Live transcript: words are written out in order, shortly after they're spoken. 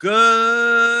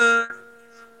Good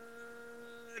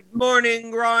morning,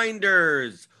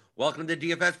 Grinders. Welcome to the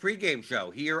DFS pregame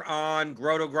show here on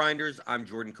Grotto Grinders. I'm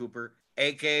Jordan Cooper,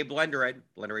 aka Blender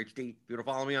HD. If you want to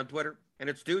follow me on Twitter, and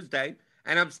it's Tuesday,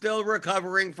 and I'm still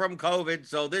recovering from COVID,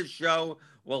 so this show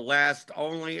will last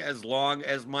only as long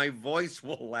as my voice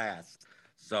will last.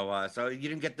 So you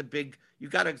didn't get the big. You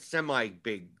got a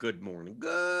semi-big good morning.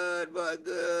 Good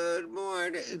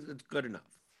morning. It's good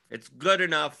enough. It's good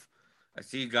enough. I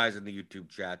see you guys in the YouTube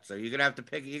chat, so you're gonna have to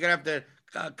pick. You're gonna have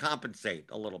to compensate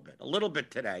a little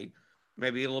bit today.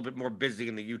 Maybe a little bit more busy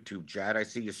in the YouTube chat. I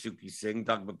see Yasuki Singh,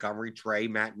 Doug Montgomery, Trey,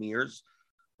 Matt Mears,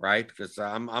 right? Because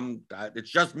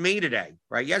it's just me today,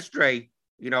 right? Yesterday,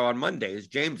 on Mondays,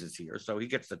 James is here, so he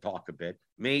gets to talk a bit.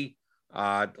 Me,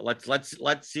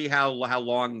 let's see how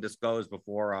long this goes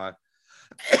before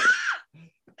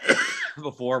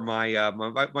before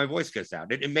my voice gets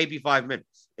out. It may be 5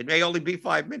 minutes. It may only be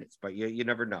 5 minutes, but you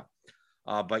never know.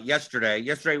 But yesterday,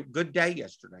 good day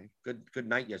yesterday, good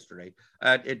night yesterday.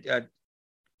 Good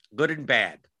and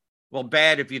bad. Well,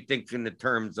 bad if you think in the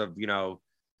terms of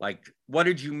like what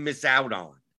did you miss out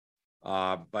on?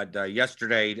 But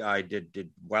yesterday I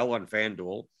did well on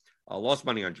FanDuel. Lost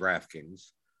money on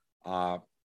DraftKings.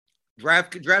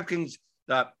 DraftKings.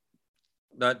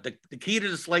 The key to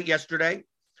the slate yesterday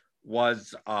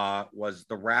was the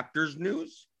Raptors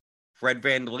news. Fred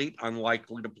VanVleet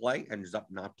unlikely to play, ends up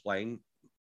not playing.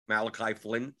 Malachi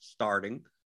Flynn starting.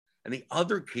 And the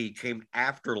other key came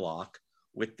after lock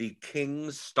with the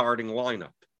Kings starting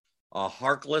lineup.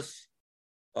 Harkless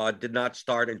did not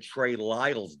start, and Trey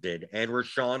Lyles did, and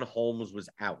Rashawn Holmes was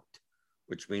out,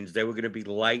 which means they were going to be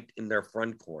light in their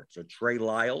front court. So Trey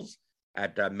Lyles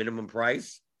at minimum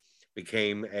price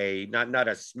became a not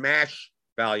a smash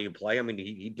value play. I mean,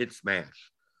 he did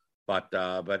smash, but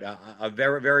a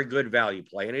very, very good value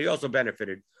play, and he also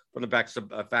benefited from the fact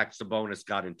Sabonis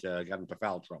got into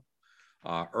foul trouble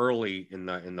early in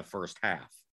the first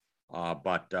half.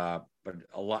 But a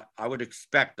lot, I would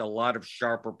expect a lot of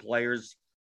sharper players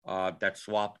that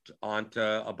swapped onto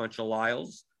a bunch of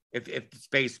Lyles if the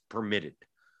space permitted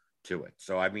to it.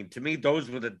 So I mean, to me, those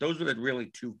were the really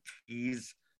two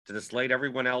keys to the slate.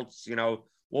 Everyone else,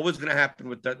 what was going to happen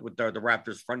with the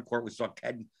Raptors front court? We saw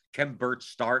Ken Burch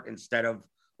start instead of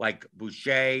like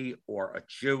Boucher or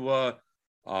Achua.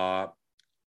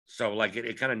 So like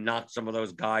it kind of knocked some of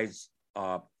those guys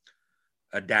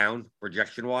down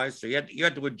projection wise. So you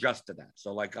had to adjust to that.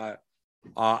 So like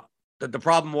the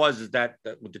problem is that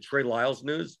with the Trey Lyles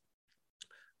news,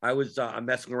 I was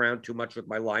messing around too much with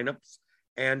my lineups,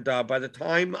 and by the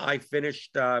time I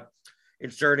finished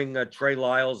inserting Trey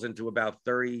Lyles into about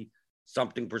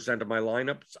 30-something% of my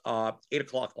lineups, 8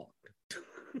 o'clock locked.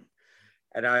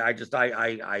 And I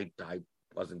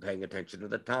wasn't paying attention to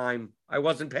the time. I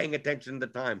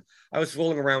was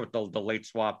fooling around with the late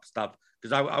swap stuff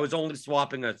because I was only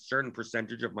swapping a certain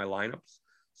percentage of my lineups.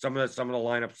 Some of the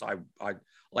lineups I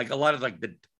like a lot of like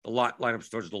the lineups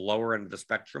towards the lower end of the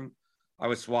spectrum. I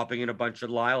was swapping in a bunch of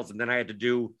Lyles, and then I had to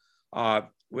do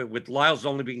with Lyles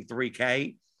only being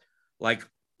 3K. Like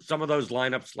some of those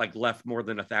lineups like left more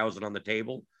than 1,000 on the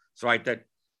table, so I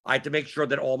had to make sure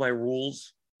that all my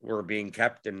rules were being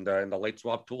kept in the late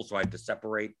swap tool. So I had to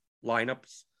separate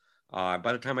lineups.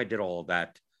 By the time I did all of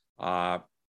that,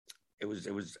 it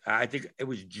was I think it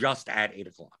was just at 8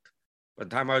 o'clock. By the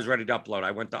time I was ready to upload,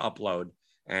 I went to upload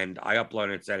and I uploaded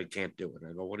and it said it can't do it.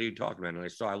 I go, what are you talking about?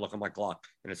 And I look at my clock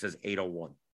and it says 8:01.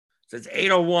 It says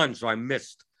 8:01, so I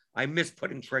missed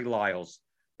putting Trey Lyles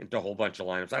into a whole bunch of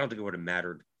lineups. I don't think it would have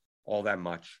mattered all that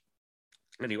much.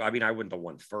 Anyway, I mean, I wouldn't have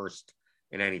won first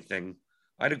in anything.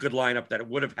 I had a good lineup that it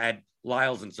would have had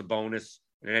Lyles and Sabonis,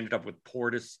 and it ended up with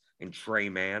Portis and Trey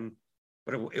Mann,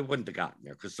 but it wouldn't have gotten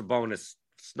there because Sabonis,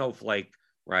 snowflake,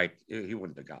 right? He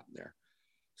wouldn't have gotten there.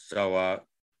 So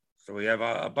we have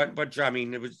a bunch. I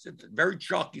mean, it was a very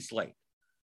chalky slate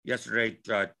yesterday.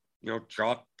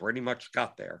 Chalk pretty much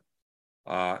got there.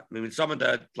 I mean, some of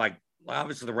the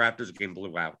obviously the Raptors game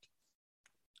blew out.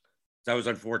 That was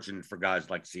unfortunate for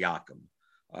guys like Siakam.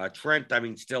 Trent,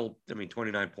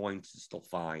 29 points is still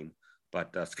fine,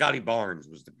 but Scotty Barnes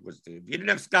was the. If you didn't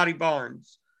have Scotty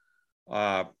Barnes,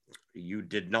 you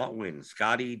did not win.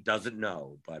 Scotty doesn't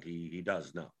know, but he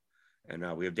does know.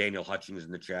 And we have Daniel Hutchings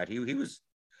in the chat. He was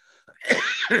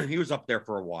he was up there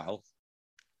for a while.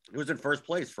 He was in first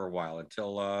place for a while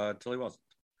until he wasn't.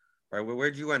 Right?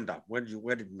 Where'd you end up? Where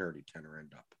did Nerdy Tenor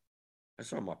end up? I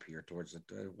saw him up here towards it.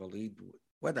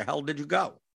 Where the hell did you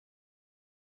go?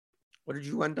 What did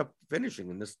you end up finishing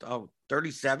in this?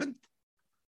 37th?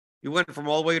 You went from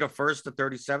all the way to first to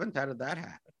 37th? How did that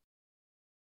happen?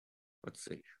 Let's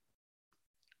see.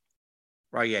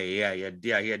 Right, yeah.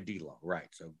 He had D'Lo, right?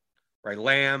 So,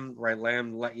 Lamb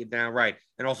let you down, right?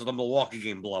 And also the Milwaukee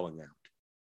game blowing out,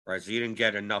 right? So you didn't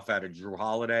get enough out of Drew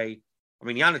Holiday. I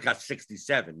mean, Giannis got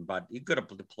 67, but he could have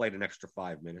played an extra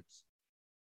 5 minutes.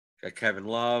 Got Kevin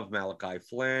Love, Malachi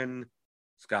Flynn,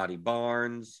 Scotty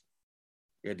Barnes.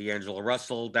 Yeah, D'Angelo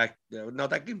Russell. That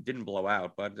game didn't blow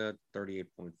out, but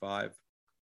 38.5.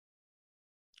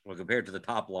 Well, compared to the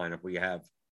top lineup, we have,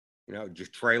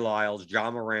 just Trey Lyles,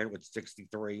 John Morant with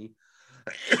 63.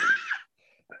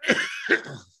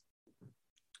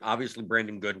 Obviously,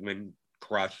 Brandon Goodwin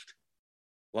crushed.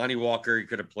 Lonnie Walker, he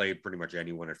could have played pretty much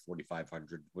anyone at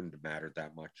 4,500. Wouldn't have mattered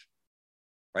that much.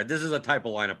 Right? This is the type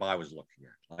of lineup I was looking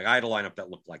at. Like, I had a lineup that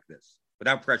looked like this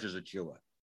without Precious Achiuwa.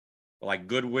 Like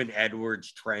Goodwin,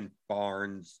 Edwards, Trent,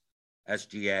 Barnes,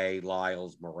 SGA,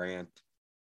 Lyles, Morant.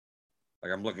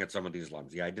 Like, I'm looking at some of these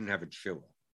lineups. Yeah, I didn't have Achiuwa.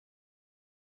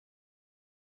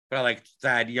 But I like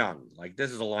Thad Young. Like,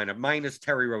 this is a lineup minus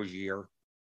Terry Rozier.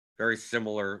 Very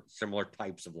similar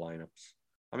types of lineups.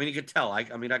 I mean, you could tell. I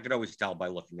could always tell by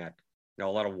looking at, a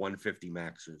lot of 150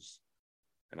 maxers.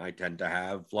 And I tend to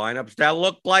have lineups that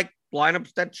look like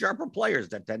lineups that sharper players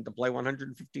that tend to play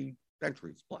 150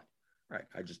 entries play. Right.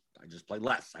 I just play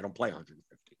less. I don't play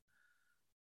 150.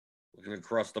 Looking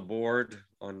across the board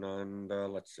on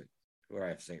let's see. What do I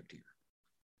have saved here?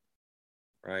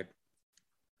 Right.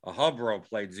 A Hubro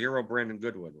played 0 Brandon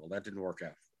Goodwin. Well, that didn't work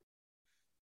out.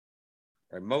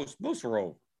 Right. Most were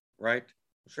over, right?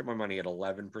 I showed my money at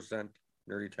 11%,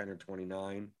 Nerdy 10 or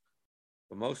 29.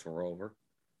 But most were over.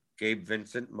 Gabe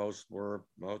Vincent, most were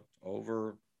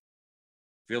over.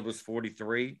 Field was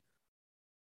 43.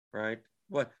 Right?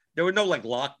 What? There were no like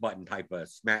lock button type of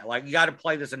smack. Like, you got to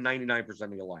play this in 99%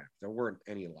 of your lineups. There weren't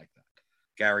any like that.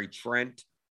 Gary Trent.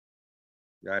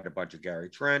 You had a bunch of Gary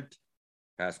Trent.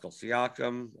 Pascal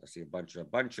Siakam. I see a bunch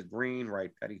of green, right?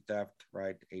 Petty theft,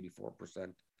 right?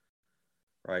 84%.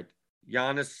 Right.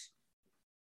 Giannis.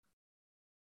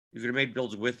 You could have made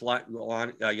builds with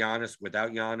Giannis,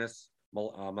 without Giannis.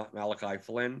 Malachi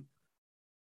Flynn.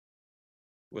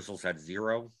 Whistles had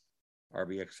 0.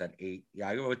 RBX had 8. Yeah,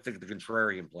 I would think the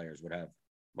contrarian players would have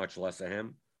much less of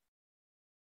him.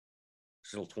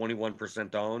 Still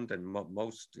 21% owned, and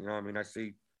most, I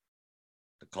see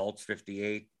the Colts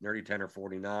 58, Nerdy 10 or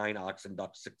 49, Oxen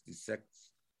Duck 66.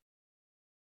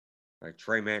 Like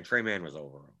Trey Man was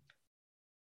over-owned.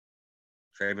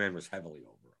 Trey Man was heavily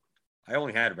over-owned. I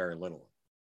only had very little.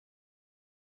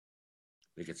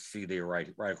 You could see the right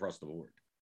across the board.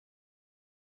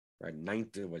 Right,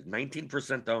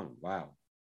 19% owned. Wow.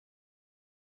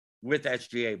 With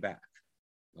SGA back.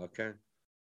 Okay.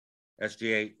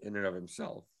 SGA in and of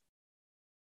himself.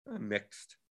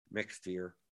 Mixed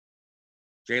here.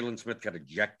 Jalen Smith got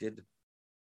ejected.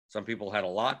 Some people had a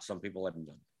lot. Some people hadn't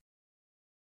done.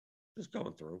 Just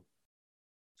going through.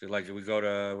 So, like, we go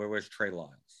to, where's Trey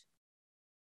Lyles?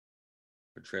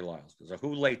 For Trey Lyles. There's a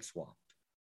who late swapped.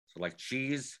 So, like,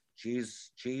 cheese,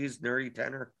 nerdy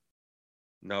tenor.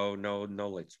 No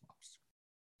late swaps.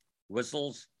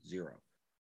 Whistles, 0.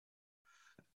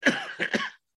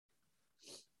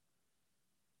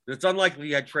 It's unlikely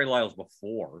he had Trey Lyles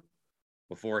before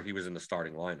he was in the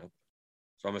starting lineup.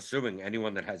 So I'm assuming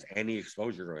anyone that has any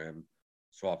exposure to him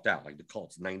swapped out. Like the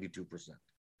Colts, 92%.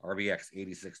 RBX,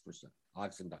 86%.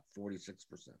 Oxenduck,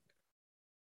 46%.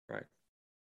 Right.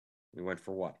 We went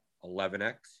for what?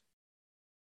 11x?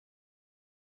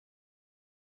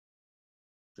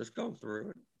 Just going through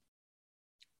it.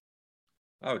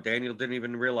 Oh, Daniel didn't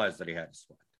even realize that he had to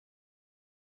sweat.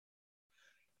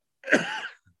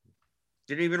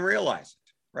 Didn't even realize it.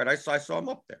 Right, I saw him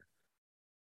up there.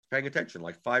 Paying attention,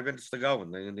 like 5 minutes to go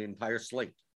in the entire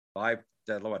slate. The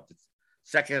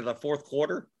second of the fourth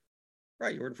quarter?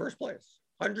 Right, you were in first place.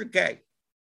 100K.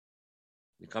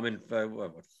 You come in for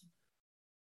what,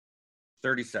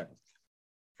 37th.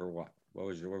 For what? What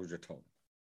was your total?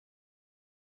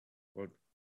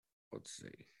 Let's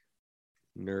see.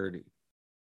 Nerdy.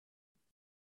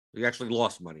 You actually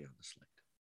lost money on the slate.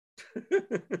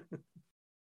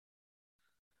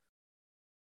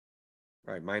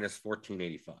 Right, minus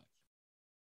 1485.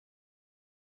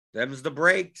 Them's the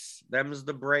breaks.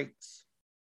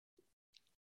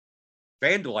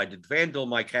 FanDuel, I did FanDuel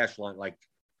my cash line. Like,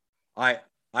 I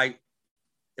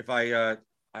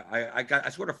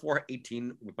scored a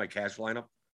 418 with my cash lineup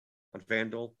on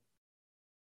FanDuel,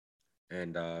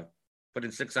 and put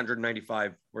in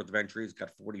 695 worth of entries, got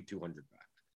 4,200 back.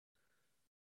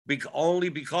 Only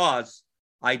because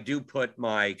I do put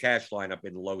my cash lineup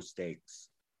in low stakes,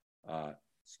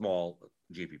 small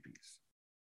GPPs.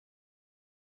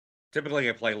 Typically,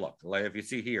 I play look. Like if you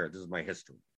see here, this is my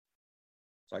history.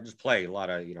 So I just play a lot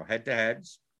of,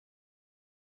 head-to-heads,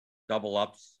 double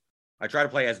ups. I try to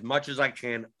play as much as I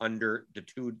can under the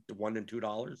 $1 and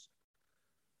 $2.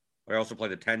 I also play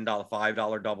the $10,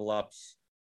 $5 double ups,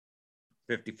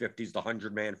 50-50s, the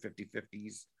 100-man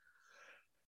 50-50s.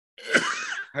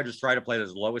 I just try to play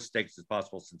as lowest stakes as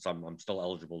possible since I'm still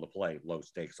eligible to play low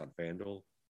stakes on FanDuel.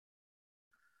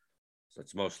 So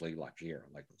it's mostly like here,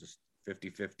 like just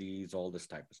 50-50s, all this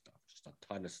type of stuff, just a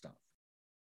ton of stuff.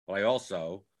 But I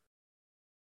also,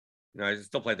 I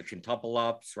still play the quintuple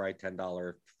ups, right?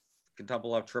 $10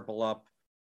 quintuple up, triple up.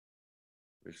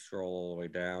 We scroll all the way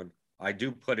down. I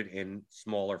do put it in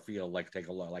smaller field, like take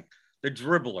a look, like the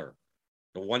dribbler,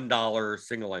 the $1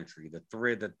 single entry, the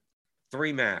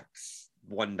three max,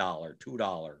 $1,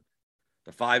 $2,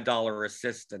 the $5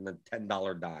 assist, and the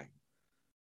 $10 dime.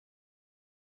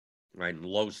 Right, and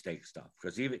low stake stuff.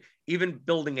 Because even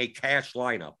building a cash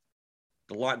lineup,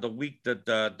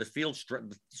 the field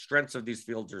strengths of these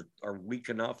fields are weak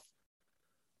enough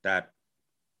that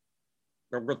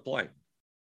they're worth playing.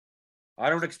 I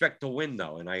don't expect to win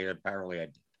though, and apparently I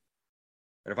did.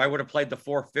 And if I would have played the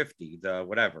 450,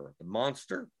 the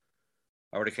monster,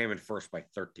 I would have came in first by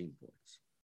 13 points.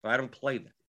 But I don't play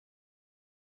that.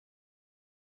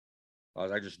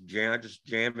 I just jam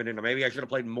it in. Maybe I should have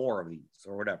played more of these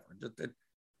or whatever. It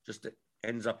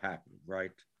ends up happening,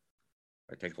 right?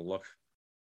 I take a look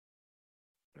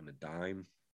on the dime.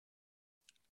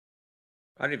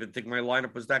 I didn't even think my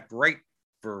lineup was that great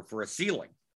for a ceiling.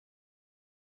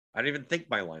 I didn't even think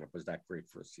my lineup was that great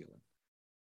for a ceiling.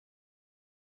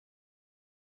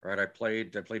 All right, I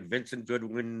played Vincent,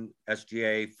 Goodwin,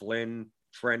 SGA, Flynn,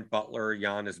 Trent, Butler,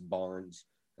 Giannis, Barnes,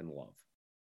 and Love.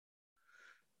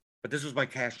 But this was my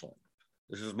cash lineup.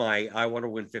 This is my I want to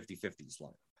win 50-50s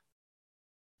lineup.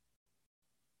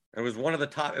 It was one of the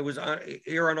top. It was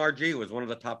here on RG. It was one of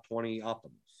the top 20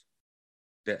 optimums.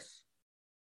 This.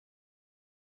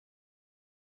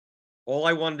 All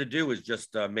I wanted to do is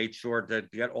just make sure to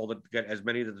get as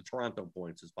many of the Toronto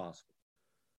points as possible.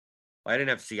 I didn't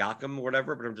have Siakam or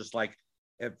whatever, but I'm just like,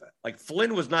 if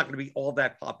Flynn was not going to be all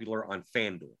that popular on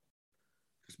FanDuel.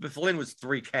 But Flynn was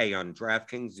 3K on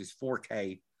DraftKings. He's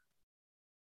 4K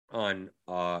on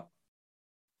 4K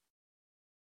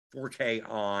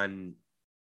on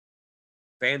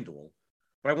FanDuel.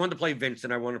 But I wanted to play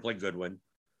Vincent. I wanted to play Goodwin.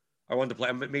 I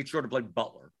made sure to play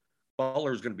Butler.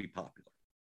 Butler is going to be popular.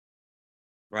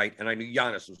 Right? And I knew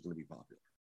Giannis was going to be popular.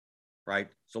 Right?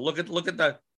 So look at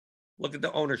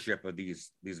the ownership of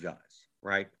these guys,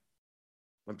 right?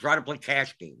 I'm trying to play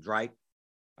cash games, right?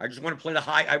 I just want to play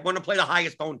I want to play the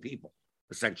highest owned people,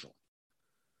 essentially.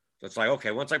 So it's like,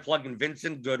 okay, once I plug in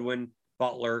Vincent, Goodwin,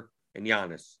 Butler, and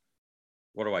Giannis,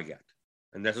 what do I get?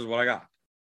 And this is what I got.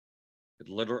 It's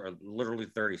literally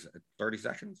 30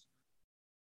 seconds.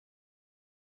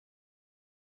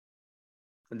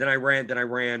 And then I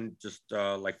ran just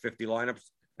like 50 lineups,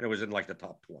 and it was in like the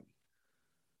top 20.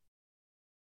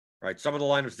 Right. Some of the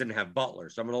lineups didn't have Butler.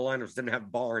 Some of the lineups didn't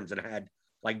have Barnes and had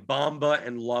like Bamba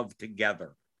and Love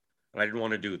together. And I didn't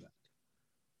want to do that.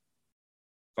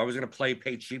 If I was going to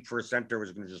pay cheap for a center, it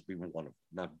was going to just be one of them,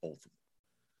 not both of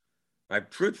them.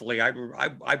 Truthfully, I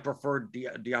preferred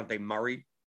Dejounte Murray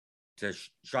to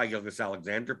Shai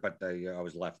Gilgeous-Alexander, but I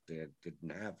was left. Didn't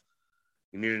have.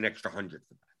 You needed an extra 100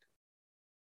 for that.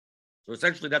 So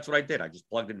essentially, that's what I did. I just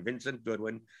plugged in Vincent,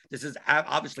 Goodwin. This is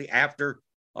obviously after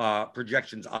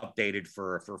projections updated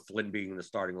for Flynn being in the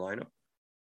starting lineup.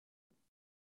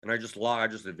 And I just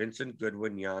did Vincent,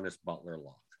 Goodwin, Giannis, Butler,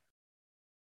 Locke.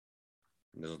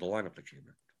 And this is the lineup that came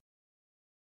out.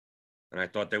 And I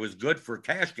thought that was good for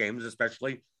cash games,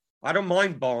 especially. I don't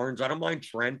mind Barnes. I don't mind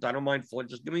Trent. I don't mind Flynn.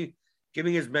 Just give me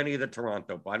as many of the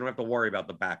Toronto. I don't have to worry about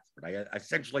the backcourt. I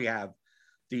essentially have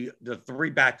the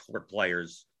three backcourt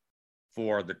players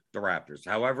for the Raptors.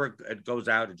 However it goes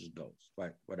out, it just goes.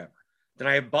 Right, whatever. Then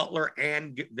I have Butler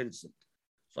and Vincent.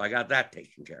 So I got that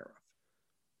taken care of.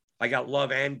 I got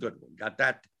Love and Goodwin. Got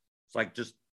that. It's like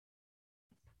just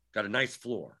got a nice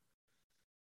floor.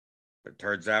 But it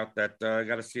turns out that I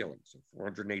got a ceiling. So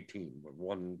 418.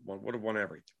 Would have won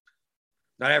everything.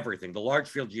 Not everything. The large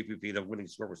field GPP, the winning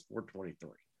score was 423.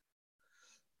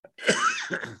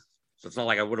 So it's not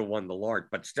like I would have won the large,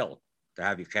 but still, to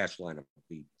have your cash lineup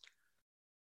be.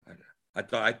 I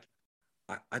thought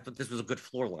this was a good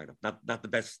floor lineup, not the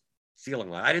best ceiling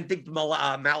line. I didn't think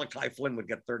Malachi Flynn would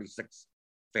get 36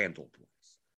 FanDuel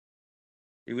points.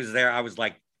 He was there. I was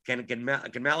like, can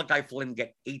Malachi Flynn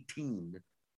get 18?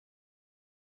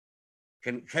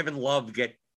 Can Kevin Love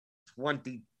get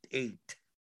 28?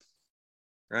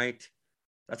 Right?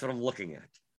 That's what I'm looking at.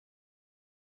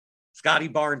 Scotty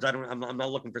Barnes, I'm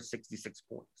not looking for 66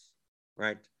 points.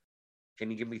 right?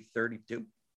 Can you give me 32?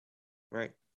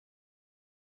 Right.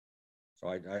 So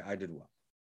I did well.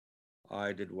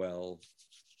 I did well.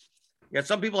 Yeah,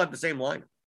 some people have the same lineup.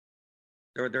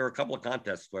 There were a couple of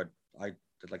contests where I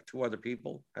did like two other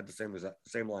people had the same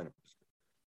lineup.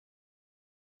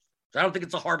 So I don't think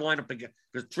it's a hard lineup to get,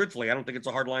 because truthfully, I don't think it's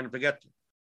a hard lineup to get to.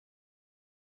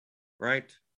 Right?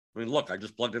 I mean, look, I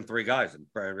just plugged in 3 guys and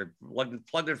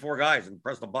plugged in 4 guys and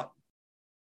pressed a button.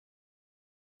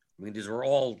 I mean, these were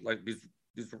all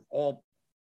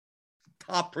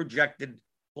top projected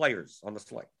players on the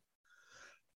slate.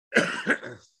 So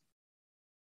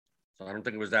I don't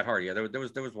think it was that hard. Yeah, there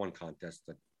was one contest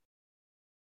that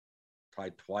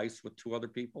tied twice with 2 other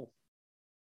people.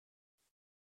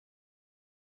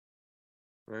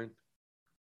 Right?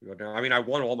 I mean, I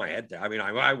won all my head there. I mean,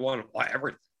 I won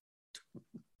everything.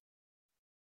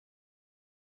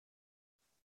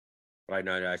 But I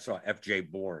know I saw FJ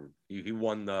Bourne. He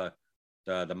won the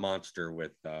monster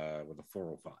with a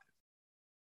 405.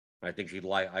 I think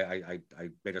I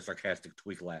made a sarcastic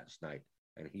tweet last night,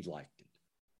 and he liked it.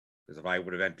 Because if I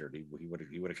would have entered, he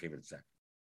would have came in second.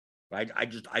 But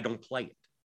I don't play it.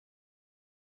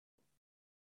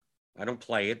 I don't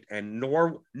play it, and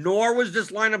nor was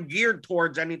this lineup geared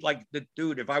towards any like the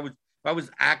dude. If I was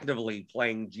actively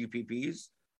playing GPPs,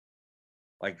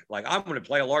 like I'm going to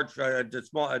play a large,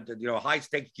 small, high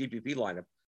stakes GPP lineup,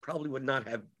 probably would not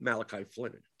have Malachi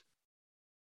Flynn in it.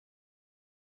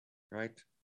 Right?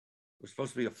 It was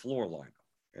supposed to be a floor lineup,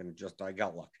 and I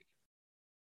got lucky.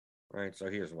 Right? So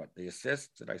here's what the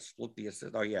assist. Did I split the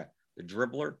assist? Oh yeah, the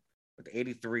dribbler with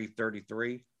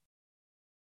 83-33.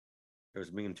 It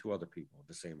was me and 2 other people at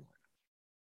the same lineup.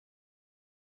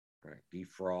 All right,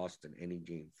 defrost in any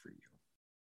game for you.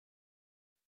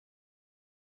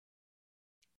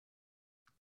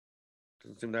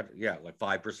 Doesn't seem that, yeah, like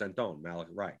 5% owned. Malik,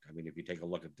 right. I mean, if you take a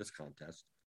look at this contest,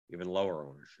 even lower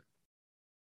ownership.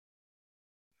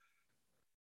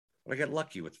 But I get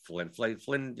lucky with Flynn.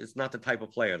 Flynn is not the type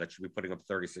of player that should be putting up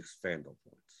 36 FanDuel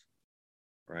points,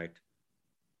 right?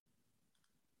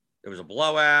 It was a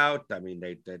blowout. I mean,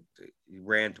 they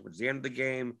ran towards the end of the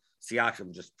game.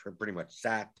 Siakam just pretty much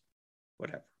sat.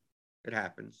 Whatever. It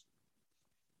happens.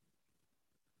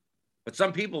 But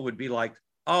some people would be like,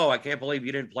 "Oh, I can't believe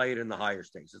you didn't play it in the higher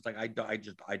stakes." It's like I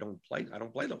don't play those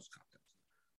contests.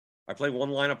 I play one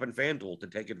lineup in FanDuel to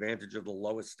take advantage of the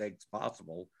lowest stakes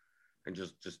possible, and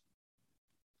just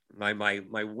my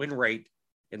win rate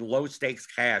in low stakes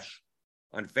cash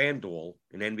on FanDuel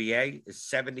in NBA is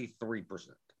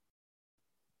 73%.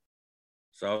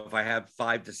 So if I have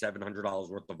 $500 to $700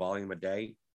 worth of volume a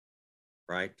day,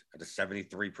 right, at a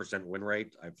 73% win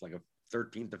rate, I have like a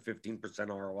 13 to 15%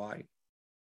 ROI.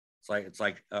 It's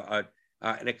like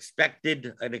an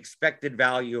expected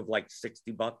value of like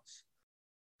 $60,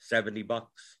 $70.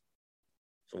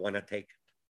 So why not take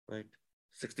it, right?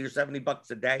 60 or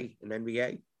 $70 a day in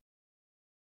NBA.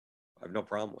 I have no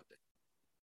problem with it.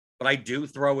 But I do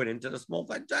throw it into the small.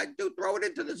 I do throw it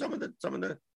into some of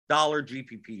the dollar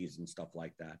GPPs and stuff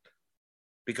like that,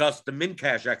 because the min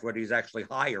cash equity is actually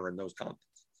higher in those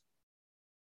contests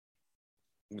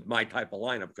with my type of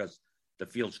lineup, because the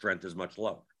field strength is much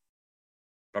lower.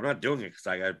 But I'm not doing it because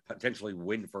I potentially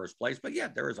win first place. But yeah,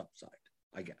 there is upside,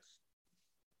 I guess.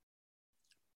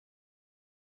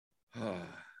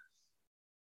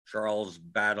 Charles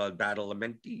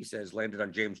Badalamenti says landed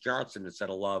on James Johnson instead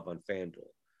of Love on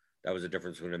FanDuel. That was the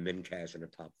difference between a min cash and a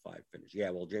top 5 finish. Yeah,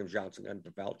 well, James Johnson got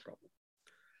into foul trouble.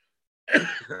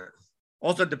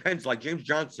 Also, it depends. Like James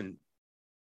Johnson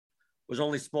was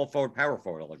only small forward, power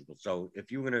forward eligible. So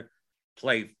if you were going to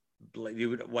play,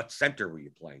 what center were you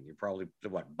playing? You're probably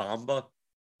what, Bamba?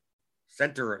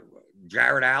 Center,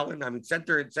 Jared Allen. I mean,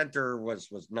 center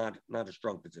was not a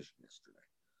strong position yesterday.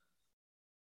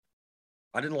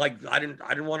 I didn't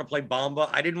want to play Bamba.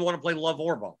 I didn't want to play Love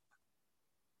or Bamba.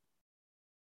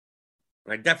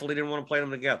 And I definitely didn't want to play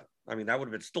them together. I mean, that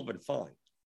would have still been fine.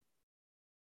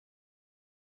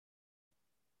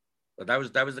 But that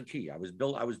was the key. I was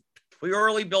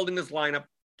purely building this lineup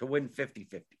to win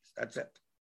 50-50s. That's it.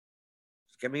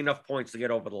 Just give me enough points to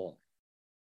get over the line.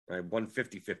 I won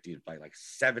 50-50s by like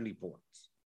 70 points.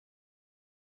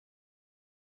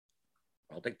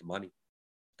 I'll take the money.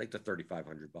 Take the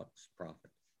 $3,500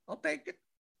 profit. I'll take it.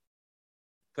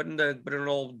 Put in an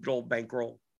old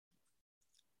bankroll.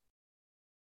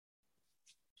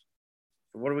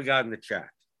 So what do we got in the chat?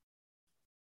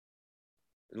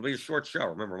 It'll be a short show.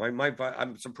 Remember,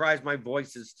 I'm surprised my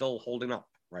voice is still holding up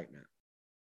right now.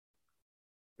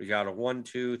 We got a 1,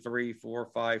 2, 3, 4,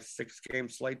 5, 6 game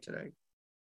slate today.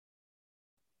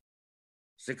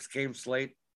 6 game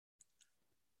slate.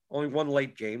 Only one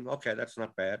late game. Okay, that's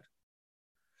not bad.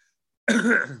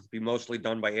 Be mostly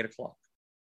done by 8 o'clock.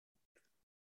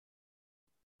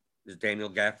 Is Daniel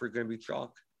Gafford going to be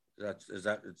chalk? Is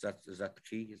that the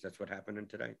key? Is that what happened in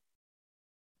today?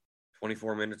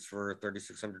 24 minutes for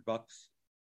 $3,600.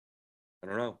 I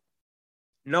don't know.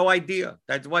 No idea.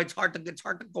 That's why it's hard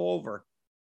to go over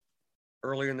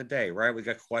earlier in the day, right? We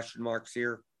got question marks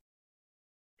here.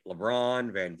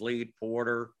 LeBron, Van Vliet,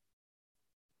 Porter.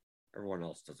 Everyone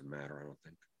else doesn't matter, I don't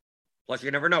think. Plus,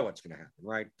 you never know what's going to happen,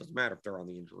 right? Doesn't matter if they're on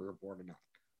the injury report or not.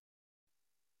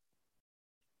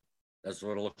 That's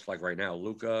what it looks like right now.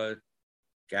 Luka,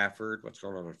 Gafford, what's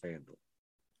going on FanDuel?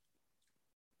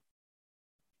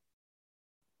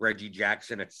 Reggie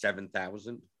Jackson at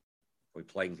 7,000. Are we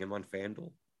playing him on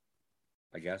FanDuel?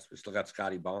 I guess. We still got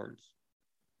Scotty Barnes.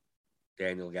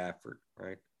 Daniel Gafford,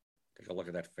 right? Take a look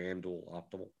at that FanDuel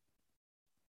optimal.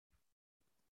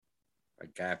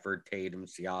 Right, Gafford, Tatum,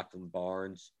 Siakam,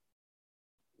 Barnes,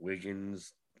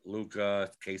 Wiggins,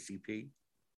 Luka, KCP.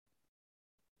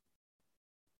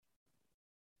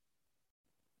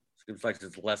 Seems like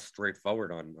it's less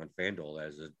straightforward on FanDuel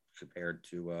as it compared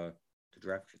to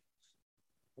DraftKings.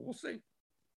 We'll see.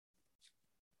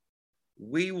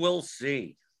 We will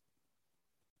see.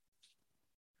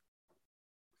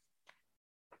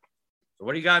 So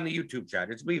what do you got in the YouTube chat?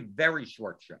 It's going to be a very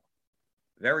short show.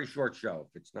 Very short show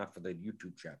if it's not for the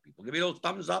YouTube chat people. Give me those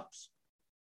thumbs ups.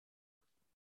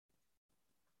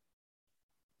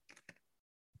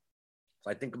 So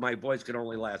I think my voice can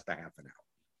only last a half an hour.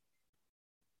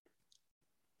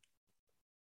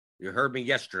 You heard me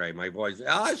yesterday. My voice,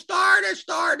 I start,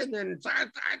 and then I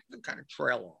kind of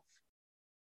trail off.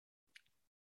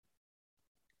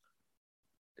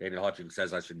 Daniel Hutchings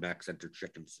says I should max enter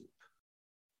chicken soup.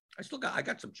 I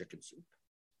got some chicken soup.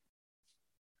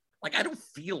 Like, I don't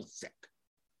feel sick.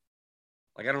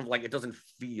 Like, it doesn't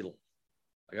feel.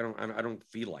 Like, I don't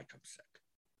feel like I'm sick.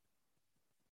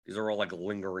 These are all like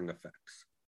lingering effects.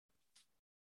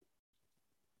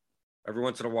 Every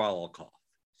once in a while I'll cough.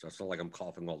 So it's not like I'm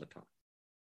coughing all the time.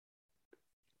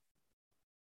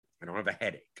 I don't have a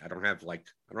headache. I don't have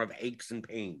aches and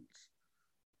pains.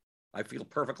 I feel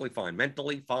perfectly fine.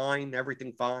 Mentally fine,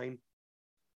 everything fine.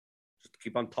 Just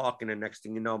keep on talking, and next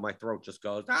thing you know, my throat just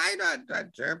goes,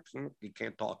 you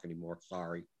can't talk anymore.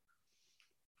 Sorry.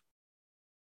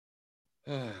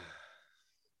 Oh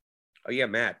yeah,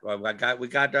 Matt. We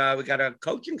got a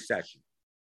coaching session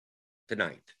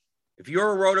tonight. If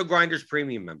you're a Roto Grinders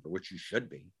premium member, which you should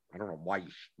be, I don't know why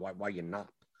you're not,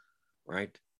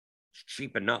 right? It's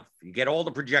cheap enough. You get all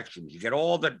the projections, you get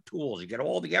all the tools, you get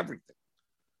all the everything.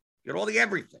 You get all the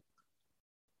everything.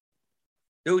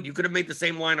 Dude, you could have made the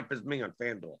same lineup as me on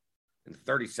FanDuel in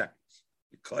 30 seconds.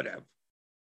 You could have.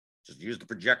 Just use the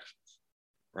projections,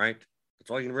 right? That's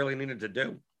all you really needed to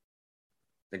do.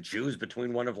 Then choose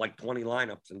between one of like 20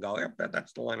 lineups and go, yeah,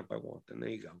 that's the lineup I want. And there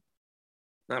you go.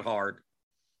 Not hard.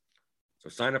 So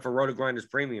sign up for Roto Grinders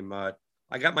Premium. I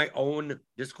got my own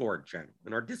Discord channel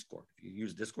in our Discord. If you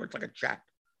use Discord, it's like a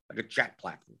chat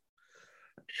platform.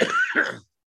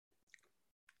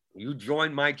 You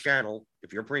join my channel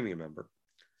if you're a premium member,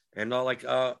 and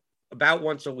about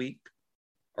once a week,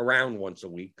 around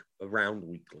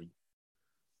weekly,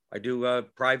 I do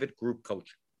private group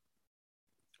coaching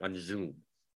on Zoom.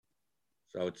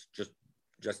 So it's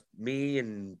just me,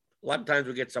 and a lot of times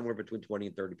we get somewhere between 20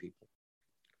 and 30 people.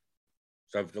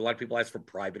 So if a lot of people ask for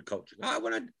private coaching, I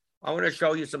want to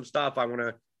show you some stuff. I want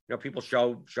to, people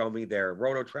show me their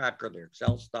Roto Tracker, their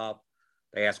Excel stuff.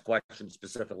 They ask questions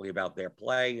specifically about their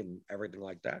play and everything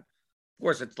like that. Of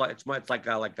course, it's like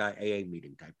a AA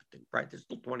meeting type of thing, right? There's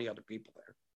still 20 other people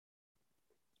there.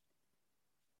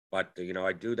 But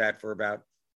I do that for about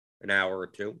an hour or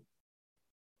two,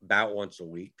 about once a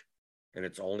week, and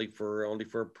it's only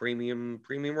for premium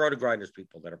Roto Grinders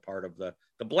people that are part of the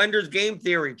Blenders Game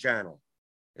Theory channel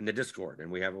in the Discord. And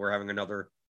we're having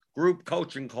another group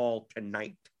coaching call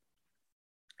tonight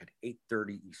at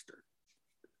 8:30 Eastern.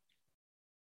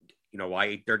 You know why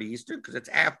 8:30 Eastern? Because it's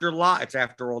after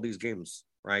all these games,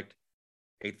 right?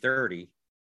 8:30.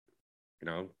 I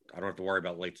don't have to worry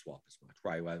about late swap as much,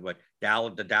 right? But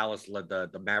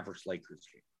the Mavericks Lakers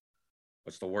game.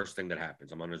 What's the worst thing that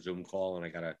happens? I'm on a Zoom call and I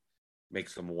gotta make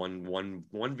some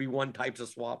 1v1 types of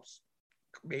swaps,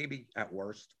 maybe at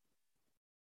worst.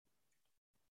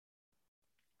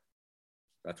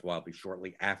 That's why I'll be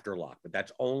shortly after lock, but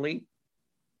that's only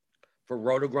for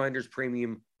Roto Grinders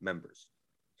Premium members.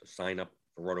 So sign up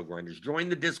for Roto Grinders. Join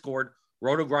the Discord,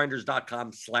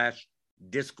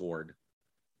 rotogrinders.com/Discord.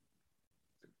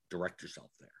 Direct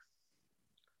yourself there.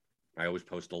 I always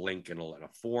post a link and a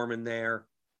form in there.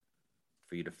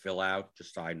 for you to fill out,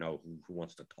 just so I know who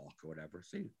wants to talk or whatever.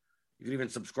 See, you can even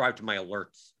subscribe to my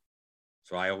alerts.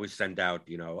 So I always send out,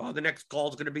 oh, the next call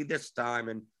is going to be this time,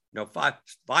 and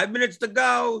 5 minutes to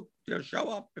go. Show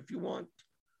up if you want.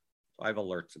 So I have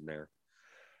alerts in there.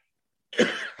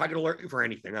 I can alert you for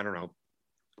anything. I don't know.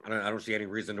 I don't see any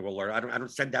reason to alert. I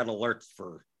don't send out alerts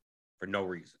for no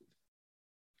reason.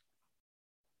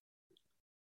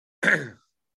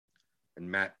 And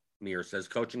Matt Meir says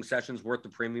coaching sessions worth the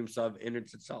premium sub in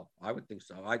itself. I would think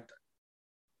so.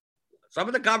 Some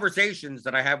of the conversations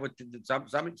that I have with some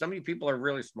of you people are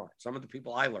really smart. Some of the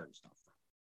people I learn stuff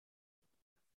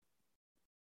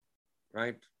from.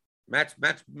 Right?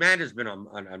 Matt has been on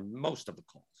most of the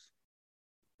calls.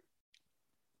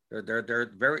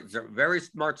 They're very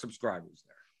smart subscribers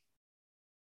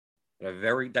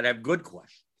there. That have good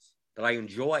questions that I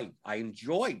enjoy. I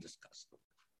enjoy discussing.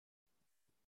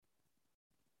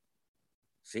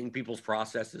 Seeing people's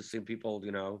processes, seeing people,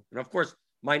 and of course,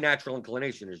 my natural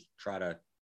inclination is to try to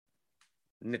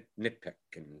nitpick,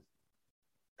 and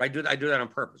I do that on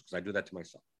purpose because I do that to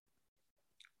myself.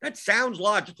 That sounds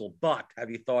logical, but have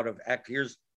you thought of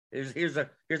here's a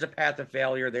path of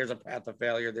failure, there's a path of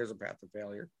failure, there's a path of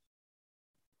failure.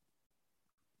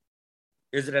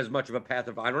 Is it as much of a path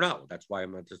of I don't know. That's why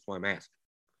I'm asking.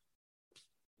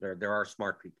 There are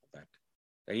smart people that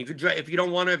and you could, if you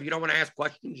don't want to ask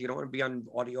questions, you don't want to be on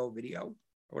audio, video,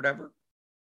 or whatever,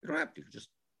 you don't have to. Just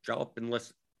show up and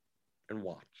listen and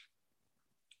watch.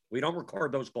 We don't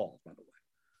record those calls, by the way.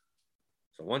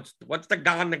 So once they're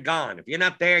gone, they're gone. If you're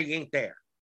not there, you ain't there.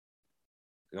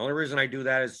 The only reason I do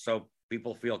that is so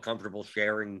people feel comfortable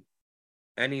sharing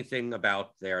anything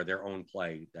about their own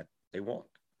play that they want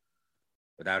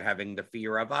without having the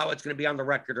fear of, it's going to be on the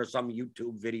record or some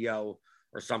YouTube video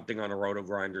or something on a Roto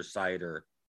Grinder site. Or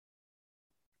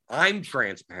I'm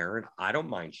transparent. I don't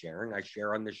mind sharing. I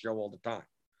share on this show all the time.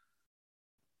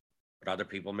 But other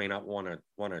people may not want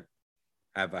to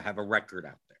have a record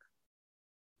out there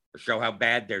or show how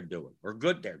bad they're doing or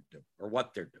good they're doing or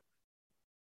what they're doing.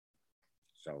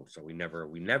 So we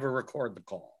never record the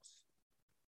calls.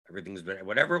 Everything's been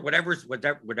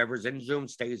whatever's in Zoom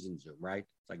stays in Zoom, right?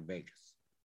 It's like Vegas.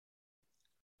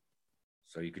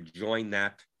 So you could join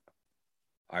that.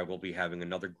 I will be having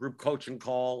another group coaching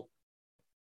call,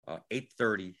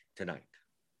 8:30 tonight.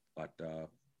 But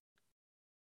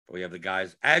we have the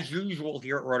guys, as usual,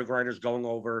 here at Roto Grinders going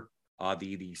over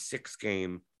the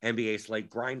 6-game NBA slate.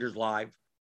 Grinders live.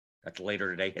 That's later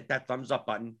today. Hit that thumbs up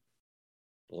button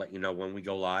to let you know when we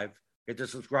go live. Hit the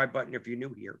subscribe button if you're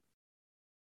new here.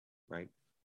 Right?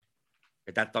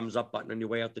 Hit that thumbs up button on your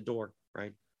way out the door.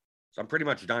 Right? So I'm pretty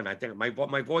much done. I think my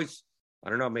voice, I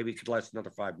don't know, maybe it could last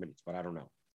another 5 minutes, but I don't know.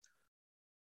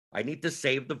 I need to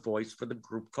save the voice for the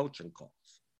group coaching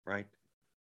calls, right?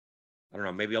 I don't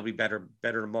know. Maybe I'll be better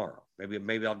tomorrow.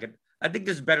 Maybe I'll get. I think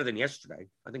this is better than yesterday.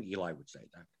 I think Eli would say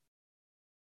that.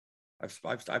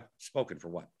 I've spoken for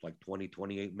what, like 20,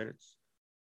 28 minutes.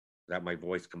 Is that my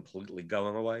voice completely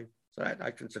going away? So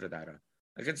I consider that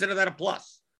a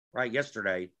plus, right?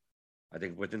 Yesterday, I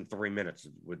think within 3 minutes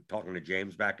with talking to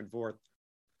James back and forth,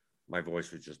 my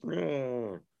voice was just.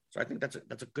 So I think that's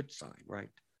a good sign, right?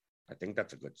 I think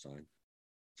that's a good sign.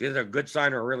 It's either a good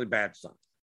sign or a really bad sign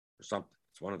or something.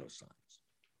 It's one of those signs.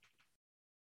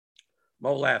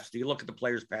 Mo laughs. Do you look at the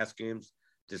players' past games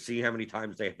to see how many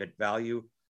times they have hit value?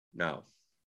 No.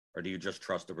 Or do you just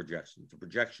trust the projections? The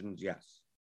projections, yes.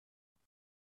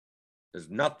 There's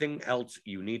nothing else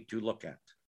you need to look at.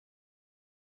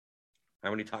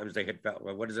 How many times they hit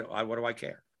value? What is it? What do I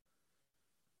care?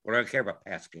 What do I care about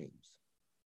past games?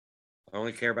 I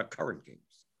only care about current games.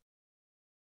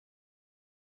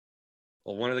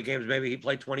 Well, one of the games, maybe he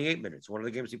played 28 minutes. One of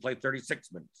the games, he played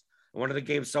 36 minutes. One of the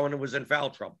games, someone was in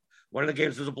foul trouble. One of the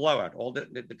games was a blowout. All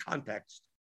the context.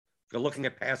 If you're looking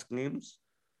at past games,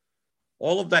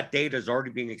 all of that data is already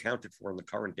being accounted for in the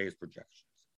current day's projections.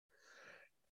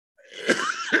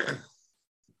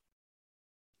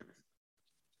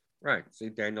 Right. See,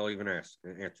 Daniel even answered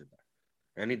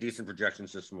that. Any decent projection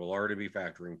system will already be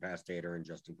factoring past data and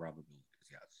adjusting probabilities.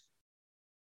 Yes.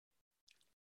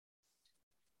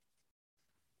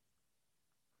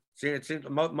 See, it seems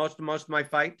most of my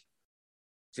fight.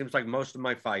 Seems like most of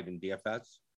my fight in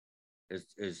DFS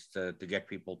is to get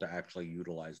people to actually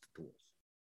utilize the tools,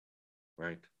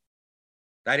 right?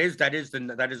 That is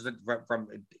from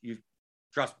you.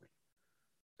 Trust me.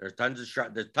 There's tons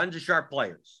of sharp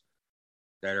players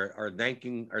that are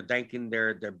thanking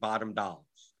their bottom dollars.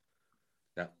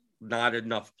 That not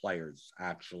enough players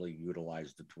actually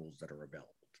utilize the tools that are available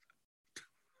to them.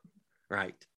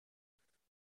 Right.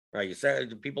 Right. You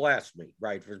said people ask me,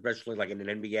 right, especially like in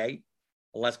an NBA.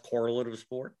 a less correlative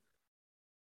sport.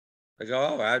 I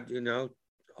go,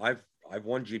 I've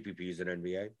won GPPs in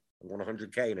NBA. I won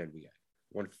 100K in NBA.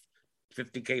 Won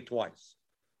 50K twice.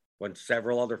 Won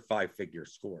several other 5-figure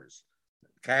scores.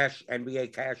 Cash,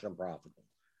 NBA cash, I'm profitable.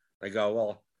 They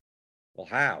go, well,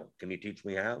 how? Can you teach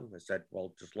me how? I said,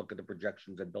 well, just look at the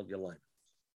projections and build your lineups.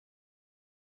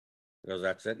 He goes,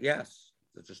 that's it? Yes.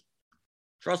 It's just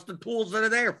trust the tools that are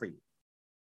there for you.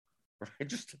 Right?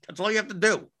 That's all you have to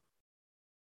do.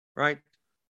 Right?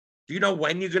 Do you know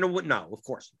when you're going to win? No, of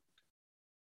course not.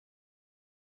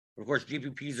 Of course,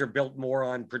 GPPs are built more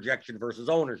on projection versus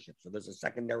ownership. So there's a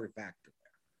secondary factor there.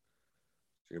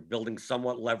 So you're building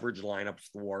somewhat leveraged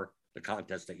lineups for the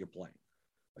contest that you're playing.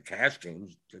 The cash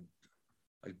games,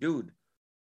 like, dude,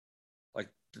 like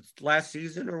last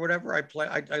season or whatever, I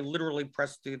literally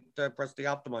pressed the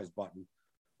optimize button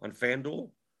on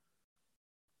FanDuel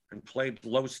and played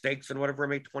low stakes and whatever. I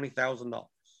made $20,000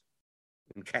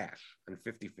 in cash and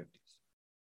 50-50s.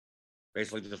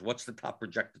 Basically, just what's the top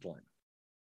projected lineup?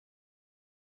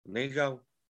 And there you go.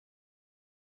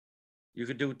 You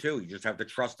could do it too. You just have to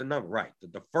trust the number. Right.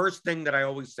 The first thing that I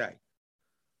always say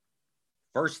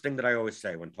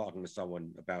when talking to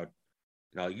someone about,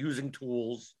 using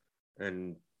tools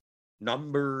and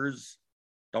numbers,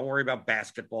 don't worry about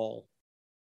basketball,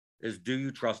 is do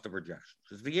you trust the projections?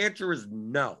 Because if the answer is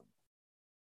no,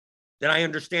 then I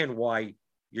understand why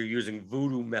you're using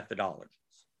voodoo methodologies.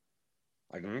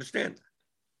 I can understand that.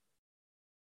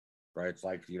 Right? It's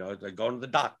like, like going to the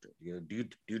doctor. Do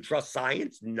you trust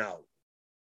science? No.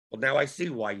 Well, now I see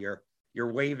why you're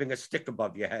waving a stick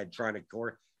above your head trying to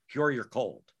cure your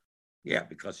cold. Yeah,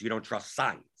 because you don't trust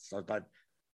science. So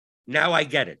now I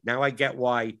get it. Now I get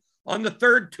why on the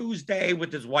third Tuesday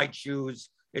with his white shoes,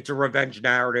 it's a revenge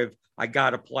narrative. I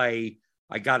gotta play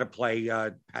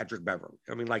Patrick Beverly.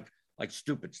 I mean, like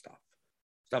stupid stuff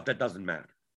that doesn't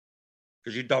matter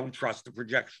because you don't trust the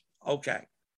projections. Okay,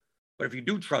 but if you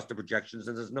do trust the projections,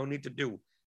 then there's no need to do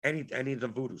any of the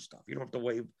voodoo stuff. You don't have to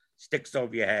wave sticks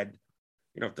over your head.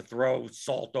 You don't have to throw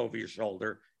salt over your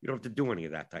shoulder. You don't have to do any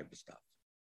of that type of stuff.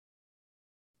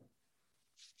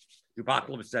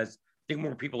 Apocalypse says, I think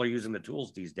more people are using the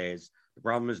tools these days. The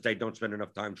problem is they don't spend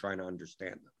enough time trying to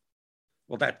understand them.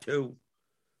 Well, that too.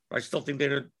 But I still think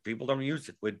people don't use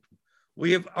it.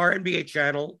 We have our NBA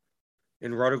channel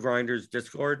in Roto Grinders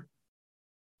Discord.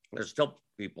 There's still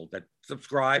people that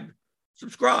subscribe,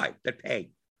 that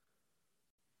pay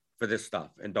for this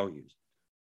stuff and don't use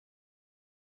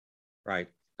it. Right?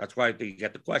 That's why you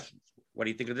get the questions. What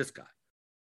do you think of this guy?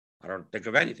 I don't think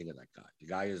of anything of that guy. The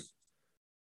guy is.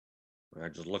 I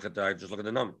just look at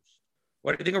the numbers.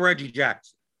 What do you think of Reggie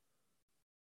Jackson?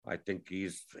 I think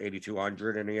he's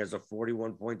 8,200 and he has a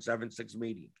 41.76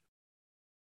 median.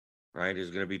 Right? He's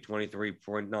going to be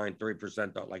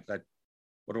 23.93% like that.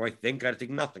 What do I think? I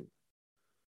think nothing.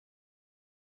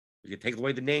 You take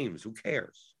away the names. Who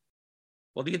cares?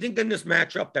 Well, do you think in this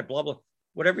matchup that blah, blah,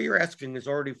 whatever you're asking is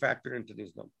already factored into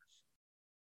these numbers?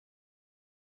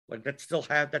 Like that's still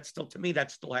half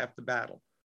the battle.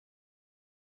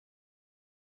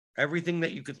 Everything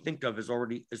that you could think of is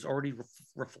already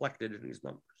reflected in these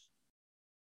numbers.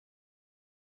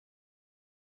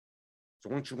 So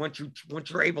once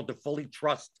you're able to fully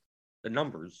trust the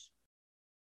numbers,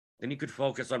 then you could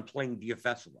focus on playing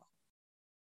DFS well.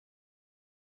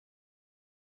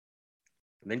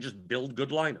 And then just build good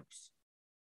lineups.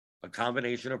 A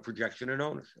combination of projection and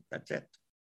ownership. That's it.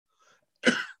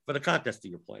 For the contest that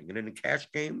you're playing. And in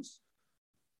cash games,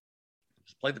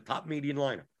 just play the top median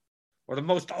lineup. Or the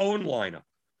most owned lineup,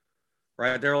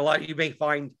 right? There are a lot, you may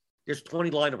find there's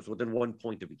 20 lineups within 1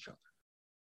 point of each other.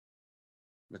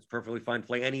 That's perfectly fine.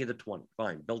 Play any of the 20.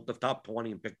 Fine. Build the top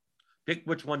 20 and pick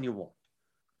which one you want,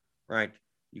 right?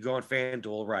 You go on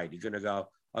FanDuel, right? You're going to go,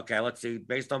 okay, let's see,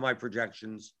 based on my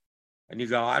projections, and you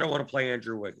go, I don't want to play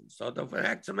Andrew Wiggins. So the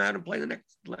X amount and play the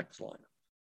next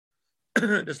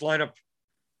lineup. This lineup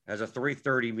has a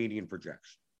 330 median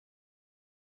projection.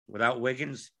 Without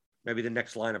Wiggins, maybe the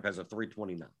next lineup has a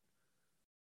 329.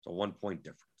 It's a 1 point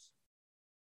difference.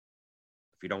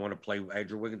 If you don't want to play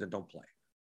Andrew Wiggins, then don't play.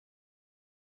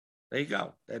 There you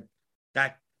go.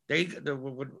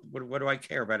 What do I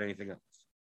care about anything else?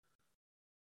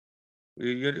 Are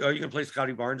you going to play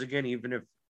Scotty Barnes again, even if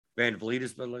Van Vliet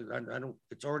is? I don't.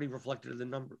 It's already reflected in the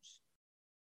numbers.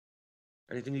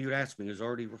 Anything you'd ask me is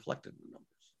already reflected in the numbers.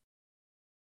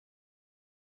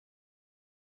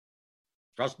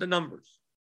 Trust the numbers.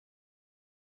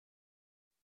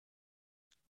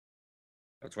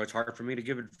 That's why it's hard for me to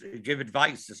give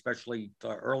advice, especially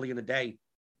early in the day,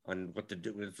 on what to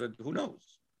do. Who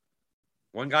knows?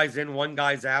 One guy's in, one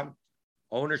guy's out.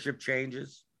 Ownership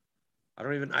changes. I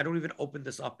don't even open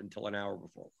this up until an hour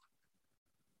before.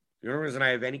 The only reason I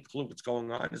have any clue what's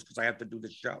going on is because I have to do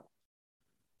this show.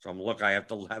 So I have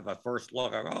to have a first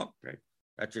look. I go, oh, okay,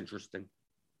 that's interesting.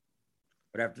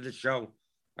 But after the show,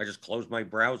 I just close my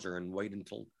browser and wait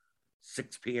until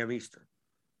 6 p.m. Eastern.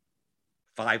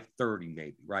 5:30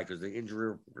 maybe, right? Because the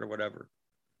injury or whatever.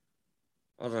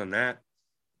 Other than that,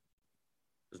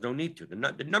 there's no need to.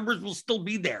 The numbers will still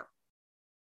be there,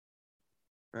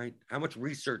 right? How much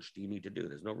research do you need to do?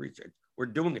 There's no research. We're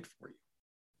doing it for you.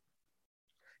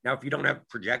 Now, if you don't have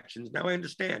projections, now I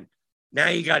understand. Now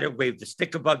you got to wave the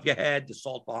stick above your head, the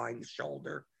salt behind the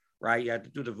shoulder, right? You have to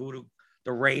do the voodoo,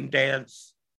 the rain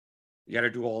dance. You got to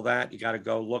do all that. You got to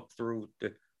go look through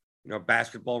the,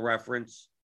 basketball reference,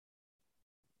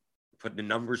 putting the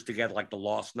numbers together, like the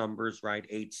lost numbers, right?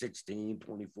 8, 16,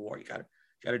 24. You got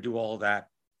to do all that.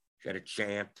 You got to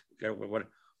chant. You got to,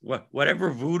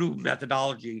 whatever voodoo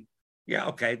methodology. Yeah,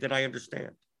 okay, then I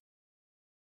understand.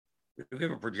 If you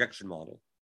have a projection model,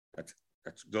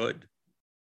 that's good.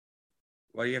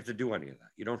 Why do you have to do any of that?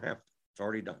 You don't have to. It's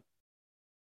already done.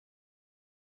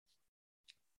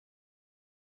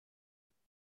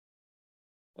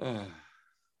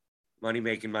 Money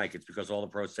making Mike. It's because all the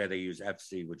pros say they use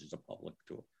FC, which is a public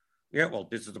tool. Yeah, well,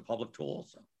 this is a public tool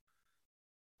also.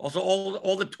 Also,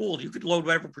 all the tools, you could load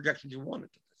whatever projections you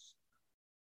wanted to this.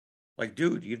 Like,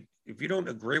 dude, if you don't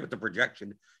agree with the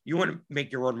projection, you want to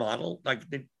make your own model. Like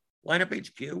the lineup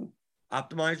HQ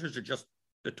optimizers are just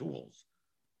the tools.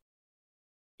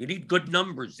 You need good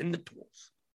numbers in the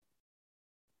tools.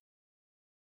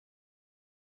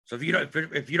 So if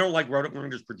you don't like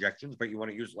Roto-Grinder's projections, but you want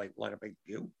to use like lineup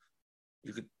HQ,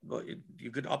 you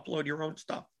could upload your own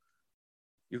stuff.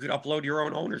 You could upload your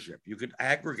own ownership. You could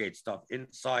aggregate stuff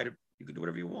inside of. You could do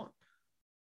whatever you want.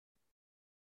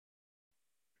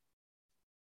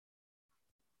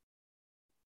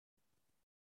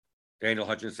 Daniel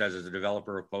Hutchins says, as a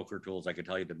developer of poker tools, I can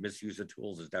tell you the misuse of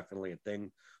tools is definitely a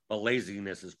thing, but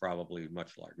laziness is probably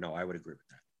much larger. No, I would agree with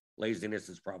that. Laziness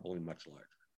is probably much larger.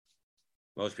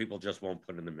 Most people just won't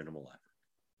put in the minimal effort.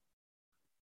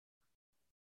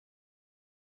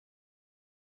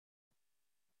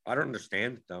 I don't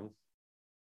understand it, though.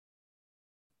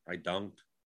 I don't.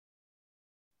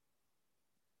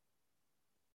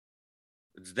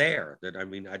 It's there.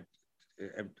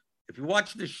 If you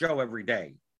watch this show every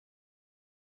day,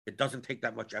 it doesn't take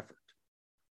that much effort.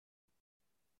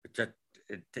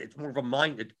 It's more of a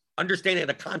mind, understanding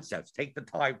the concepts. Take the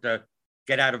time to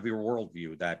get out of your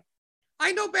worldview that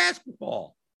I know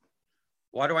basketball.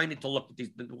 Why do I need to look at these?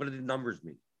 What do the numbers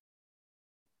mean?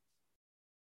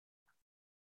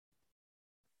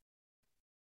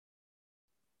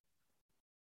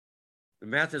 The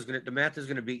math is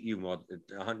gonna beat you more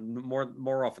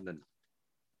often than not.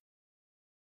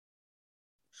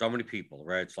 So many people,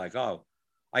 right? It's like, oh,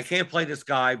 I can't play this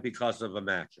guy because of a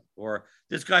matchup, or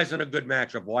this guy's in a good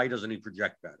matchup. Why doesn't he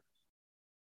project better?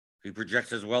 He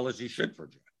projects as well as he should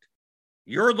project.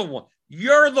 You're the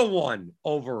one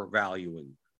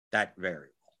overvaluing that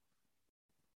variable.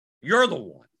 You're the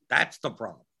one. That's the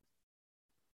problem.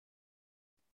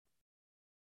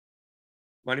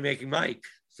 Money Making Mike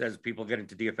says people get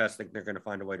into DFS think they're going to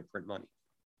find a way to print money.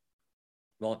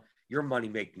 Well, you're Money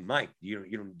Making Mike. Do you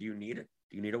need it?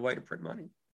 Do you need a way to print money?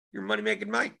 You're Money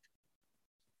Making Mike.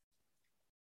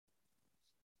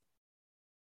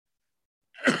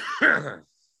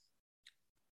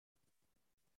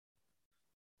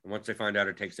 And once they find out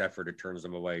it takes effort, it turns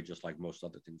them away, just like most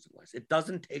other things in life. It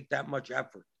doesn't take that much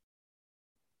effort.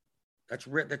 That's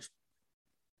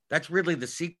really the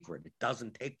secret. It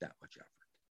doesn't take that much effort.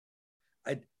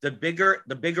 The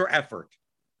bigger effort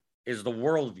is the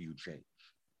worldview change.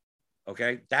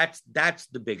 Okay, that's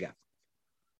the big effort,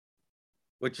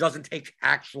 which doesn't take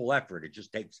actual effort. It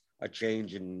just takes a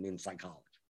change in psychology.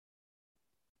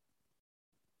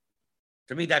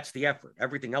 To me, that's the effort.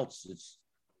 Everything else is.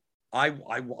 I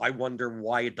wonder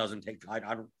why it doesn't take.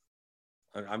 I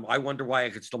wonder why I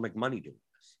could still make money doing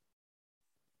this.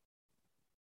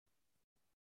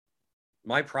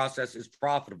 My process is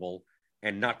profitable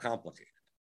and not complicated,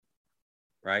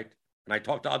 right? And I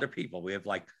talk to other people. We have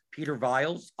like Peter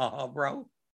Viles, bro,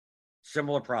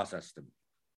 similar process to me.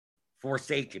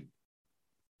 Forsaken,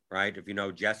 right? If you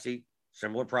know Jesse,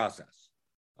 similar process.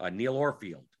 Neil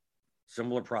Orfield,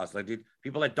 similar process. Like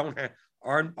people that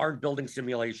aren't building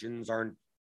simulations, are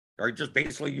just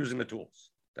basically using the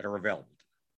tools that are available.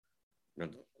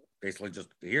 Basically, just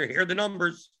here are the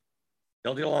numbers,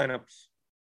 build your lineups,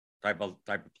 type of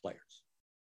players.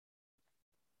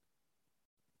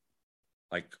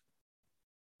 Like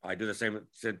I do the same.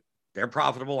 They're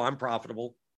profitable. I'm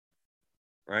profitable.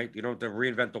 right? You don't have to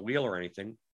reinvent the wheel or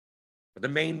anything. But the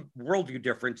main worldview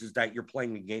difference is that you're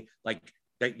playing a game like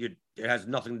that. It has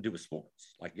nothing to do with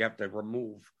sports. Like you have to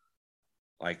remove,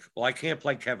 like, well, I can't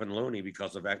play Kevin Looney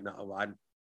because of that. No,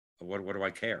 what do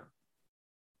I care?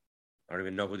 I don't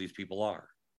even know who these people are.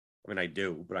 I mean, I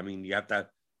do, but I mean, you have to.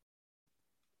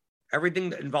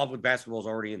 Everything involved with basketball is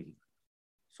already in here.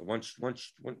 So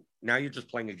now you're just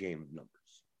playing a game of numbers.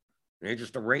 And you're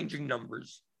just arranging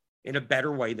numbers in a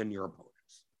better way than your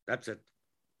opponents. That's it.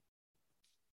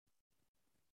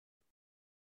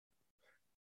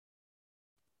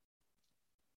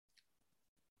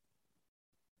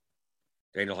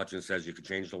 Daniel Hutchins says you could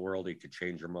change the world, you could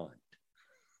change your mind.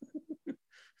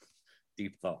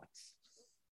 Deep thoughts.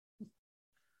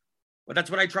 But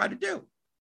that's what I try to do.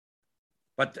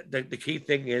 But the key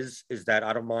thing is that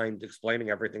I don't mind explaining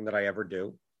everything that I ever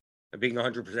do and being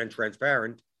 100%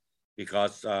 transparent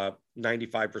because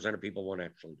 95% of people won't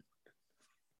actually do it.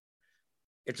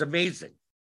 It's amazing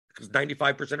because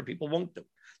 95% of people won't do it.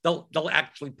 They'll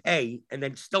actually pay and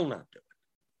then still not do it.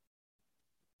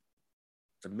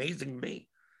 It's amazing to me.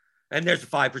 And there's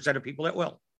 5% of people that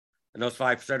will. And those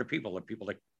 5% of people are people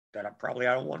that are probably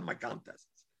I don't want in my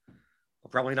contests.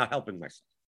 I'm probably not helping myself.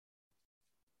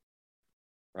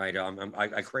 Right?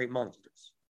 I create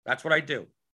monsters. That's what I do.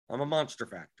 I'm a monster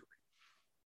factory.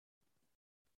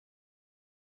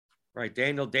 Right?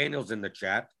 Daniel's in the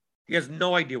chat. He has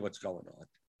no idea what's going on.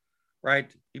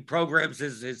 Right? He programs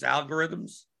his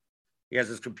algorithms. He has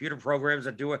his computer programs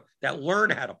that learn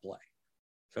how to play.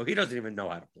 So he doesn't even know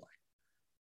how to play.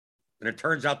 And it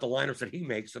turns out the lineups that he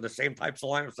makes are the same types of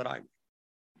lineups that I make.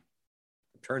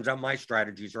 It turns out my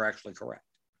strategies are actually correct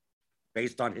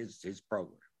based on his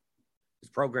program. His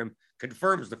program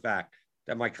confirms the fact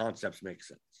that my concepts make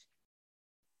sense.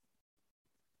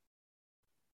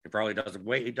 He probably does it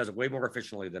way more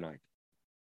efficiently than I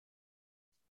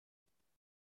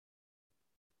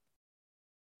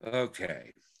do.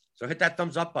 Okay. So hit that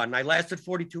thumbs up button. I lasted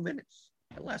 42 minutes.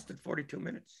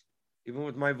 Even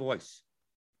with my voice.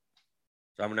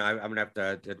 So I'm gonna have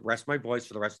to rest my voice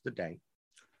for the rest of the day.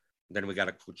 And then we got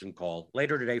a coaching call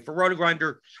later today for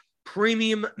RotoGrinder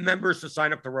premium members to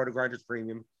sign up to RotoGrinders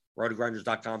Premium,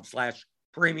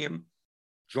 rotogrinders.com/premium.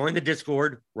 Join the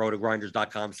Discord,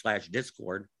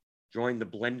 rotogrinders.com/Discord. Join the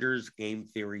Blenders Game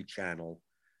Theory channel.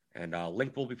 And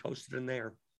link will be posted in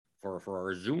there for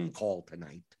our Zoom call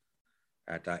tonight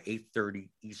at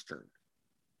 8:30 Eastern.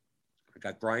 I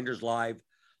got Grinders live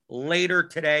later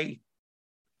today,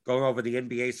 going over the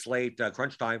NBA slate,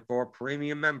 crunch time for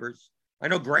premium members. I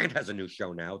know Grant has a new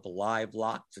show now, the Live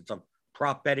Locks. It's a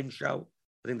prop betting show.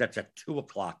 I think that's at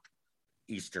 2:00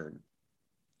 Eastern.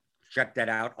 Check that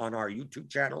out on our YouTube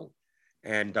channel,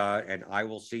 and I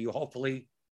will see you hopefully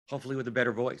with a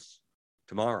better voice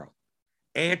tomorrow,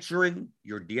 answering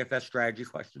your DFS strategy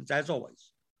questions as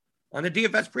always on the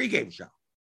DFS pregame show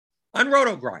on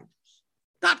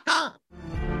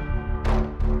RotoGrinders.com.